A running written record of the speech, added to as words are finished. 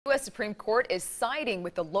U.S. Supreme Court is siding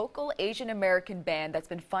with the local Asian American band that's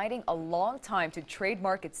been fighting a long time to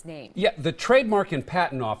trademark its name. Yeah, the Trademark and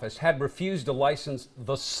Patent Office had refused to license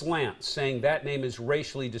the Slants, saying that name is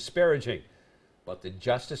racially disparaging. But the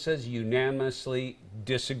justices unanimously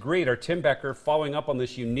disagreed. Our Tim Becker following up on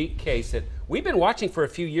this unique case that we've been watching for a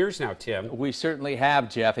few years now, Tim. We certainly have,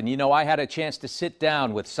 Jeff. And you know, I had a chance to sit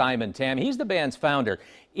down with Simon Tam. He's the band's founder.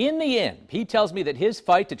 In the end, he tells me that his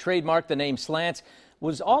fight to trademark the name Slants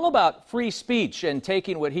was all about free speech and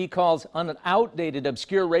taking what he calls an outdated,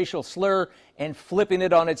 obscure racial slur and flipping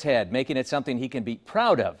it on its head, making it something he can be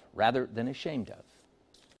proud of rather than ashamed of.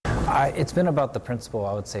 It's been about the principle,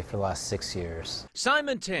 I would say, for the last 6 years.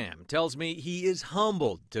 Simon Tam tells me he is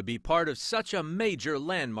humbled to be part of such a major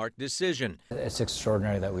landmark decision. It's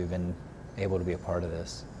extraordinary that we've been able to be a part of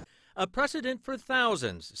this. A precedent for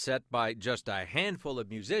thousands set by just a handful of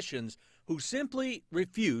musicians who simply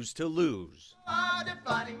refuse to lose.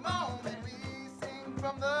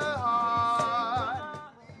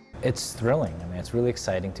 It's thrilling. I mean, it's really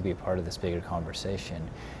exciting to be a part of this bigger conversation.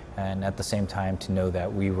 And at the same time, to know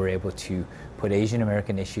that we were able to put Asian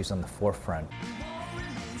American issues on the forefront.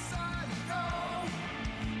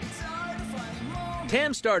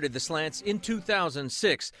 Tam started the Slants in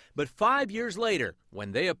 2006, but 5 years later,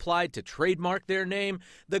 when they applied to trademark their name,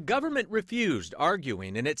 the government refused,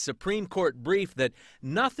 arguing in its Supreme Court brief that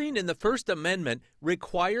nothing in the First Amendment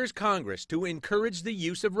requires Congress to encourage the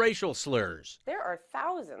use of racial slurs. There are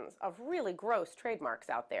thousands of really gross trademarks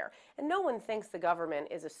out there, and no one thinks the government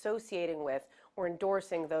is associating with or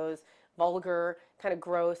endorsing those vulgar, kind of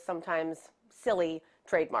gross, sometimes silly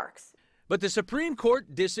trademarks. But the Supreme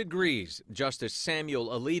Court disagrees, Justice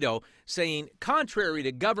Samuel Alito saying, contrary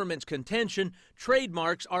to government's contention,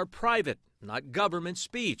 trademarks are private, not government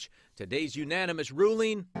speech. Today's unanimous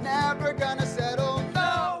ruling, never gonna settle,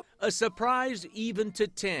 no. A surprise even to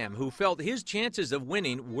Tam, who felt his chances of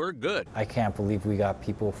winning were good. I can't believe we got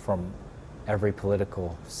people from every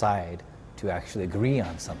political side to actually agree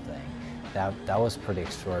on something. That was pretty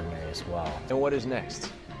extraordinary as well. And what is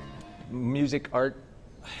next? Music, art?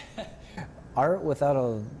 Art without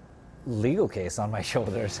a legal case on my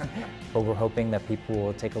shoulders. But we're hoping that people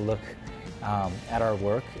will take a look at our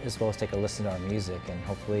work as well as take a listen to our music, and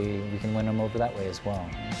hopefully we can win them over that way as well.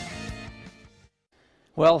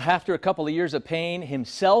 Well, after a couple of years of pain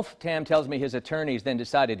himself, Tam tells me his attorneys then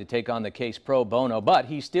decided to take on the case pro bono, but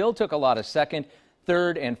he still took a lot of second,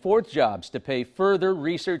 third, and fourth jobs to pay further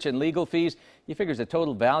research and legal fees. He figures the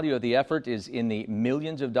total value of the effort is in the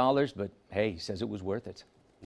millions of dollars, but hey, he says it was worth it.